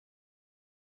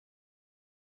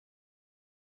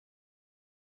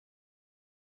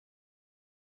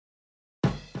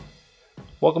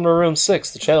Welcome to Room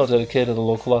 6, the channel dedicated to the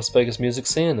local Las Vegas music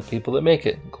scene and the people that make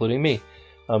it, including me.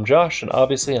 I'm Josh, and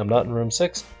obviously I'm not in Room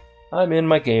 6. I'm in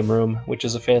my game room, which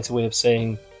is a fancy way of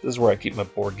saying this is where I keep my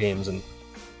board games and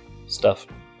stuff.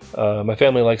 My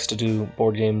family likes to do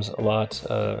board games a lot,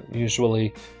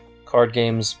 usually card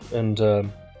games,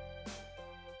 and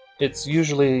it's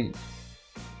usually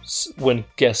when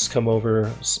guests come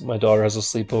over, my daughter has a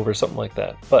sleepover, something like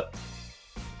that. But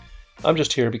I'm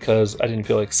just here because I didn't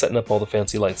feel like setting up all the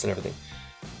fancy lights and everything.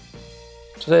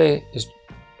 Today is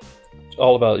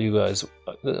all about you guys.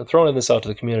 Throwing this out to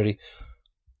the community.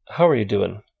 How are you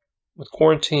doing? With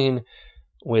quarantine,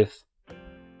 with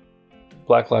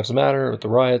Black Lives Matter, with the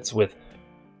riots, with,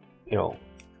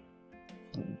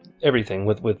 everything,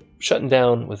 with shutting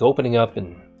down, with opening up,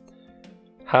 and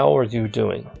how are you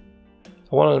doing?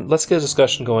 Let's get a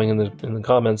discussion going in the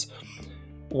comments.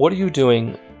 What are you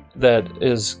doing that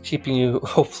is keeping you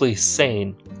hopefully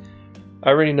sane? I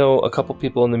already know a couple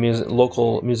people in the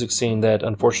local music scene that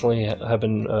unfortunately have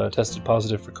been tested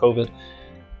positive for COVID.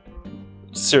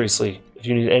 Seriously, if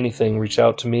you need anything, reach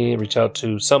out to me, reach out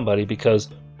to somebody, because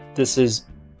this is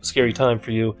a scary time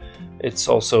for you. It's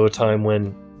also a time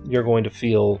when you're going to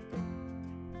feel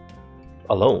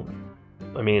alone.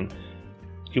 I mean,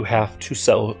 you have to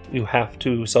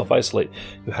self-isolate.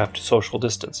 You have to social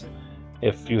distance.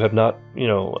 If you have not,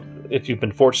 if you've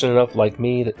been fortunate enough, like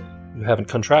me, that you haven't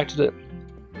contracted it,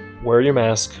 wear your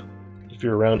mask if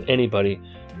you're around anybody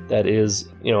that is,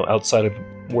 outside of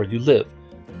where you live.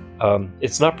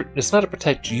 It's not to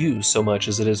protect you so much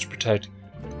as it is to protect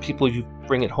the people you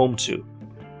bring it home to,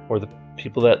 or the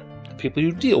people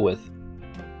you deal with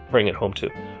bring it home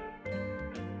to.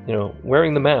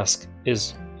 Wearing the mask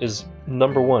is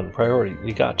number one priority.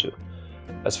 You got to.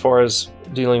 As far as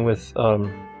dealing with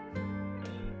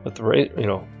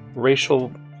the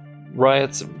racial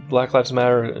riots, Black Lives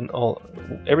Matter, and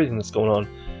everything that's going on,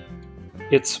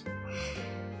 it's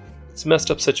a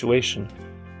messed up situation,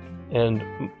 and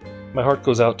my heart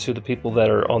goes out to the people that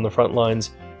are on the front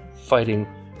lines fighting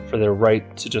for their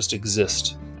right to just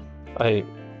exist.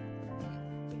 I'm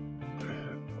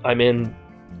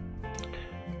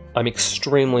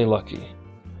extremely lucky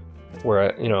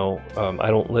where I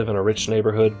don't live in a rich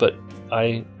neighborhood, but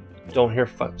I don't hear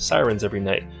sirens every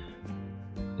night.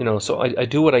 So I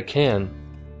do what I can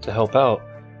to help out,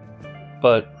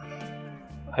 but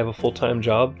I have a full-time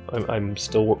job. I'm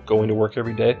still going to work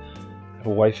every day. I have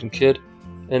a wife and kid,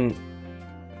 and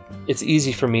it's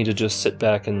easy for me to just sit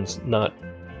back and not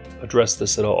address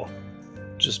this at all.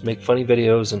 Just make funny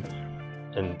videos and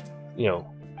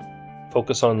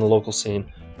focus on the local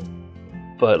scene.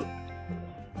 But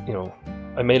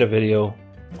I made a video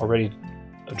already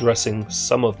addressing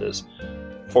some of this.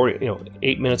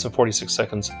 8 minutes and 46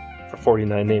 seconds for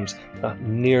 49 names. Not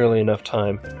nearly enough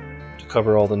time to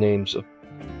cover all the names of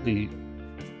the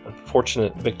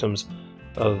unfortunate victims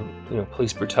of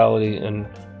police brutality, and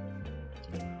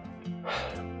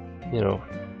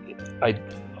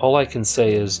all I can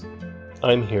say is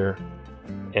I'm here,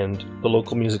 and the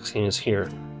local music scene is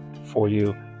here for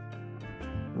you.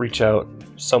 Reach out.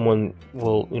 Someone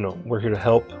will, we're here to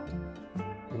help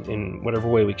in whatever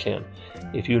way we can.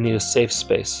 If you need a safe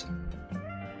space,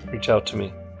 reach out to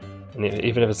me. And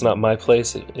even if it's not my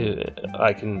place,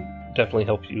 I can definitely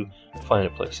help you find a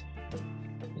place.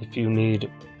 If you need,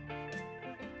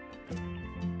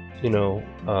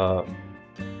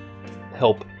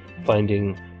 help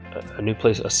finding a new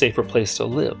place, a safer place to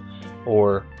live,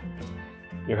 or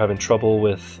you're having trouble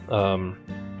with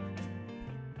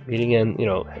making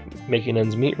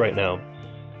ends meet right now,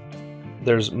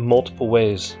 there's multiple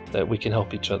ways that we can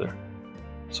help each other.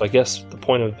 So I guess the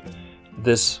point of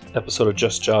this episode of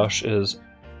Just Josh is,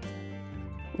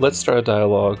 let's start a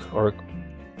dialogue, or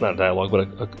not a dialogue, but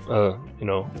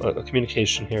a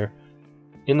communication here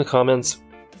in the comments,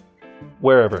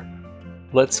 wherever.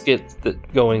 Let's get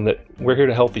going that we're here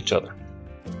to help each other.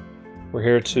 We're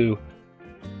here to,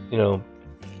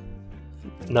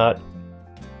 not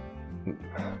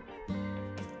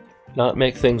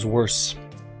make things worse.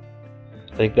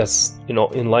 I think that's,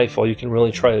 in life, all you can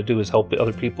really try to do is help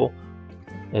other people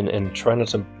and try not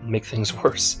to make things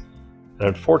worse. And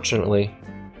unfortunately,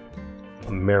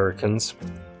 Americans,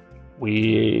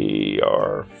 we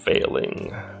are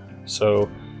failing.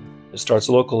 So it starts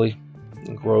locally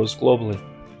and grows globally.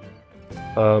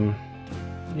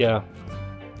 Yeah.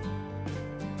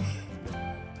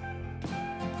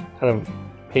 Kind of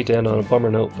hate to end on a bummer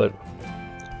note, but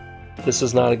this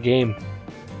is not a game.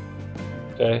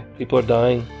 Okay? People are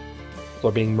dying. People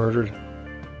are being murdered.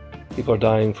 People are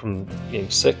dying from getting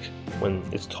sick when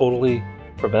it's totally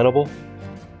preventable.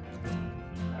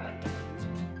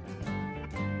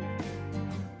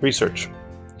 Research.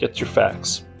 Get your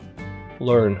facts.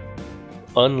 Learn.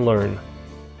 Unlearn.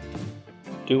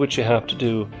 Do what you have to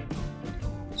do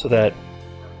so that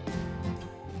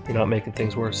you're not making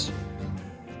things worse.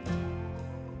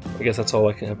 I guess that's all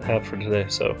I can have for today.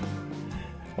 So,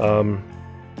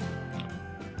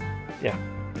 yeah.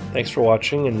 Thanks for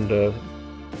watching, and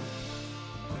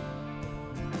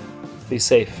be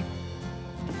safe.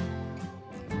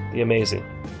 Be amazing.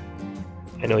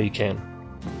 I know you can.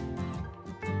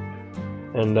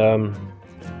 And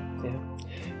yeah.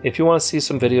 If you want to see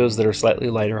some videos that are slightly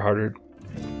lighter-hearted,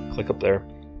 click up there.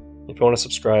 If you want to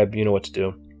subscribe, you know what to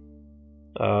do.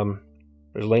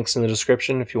 There's links in the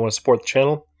description if you want to support the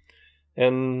channel.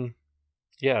 And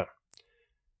yeah,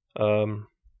 I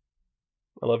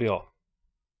love you all.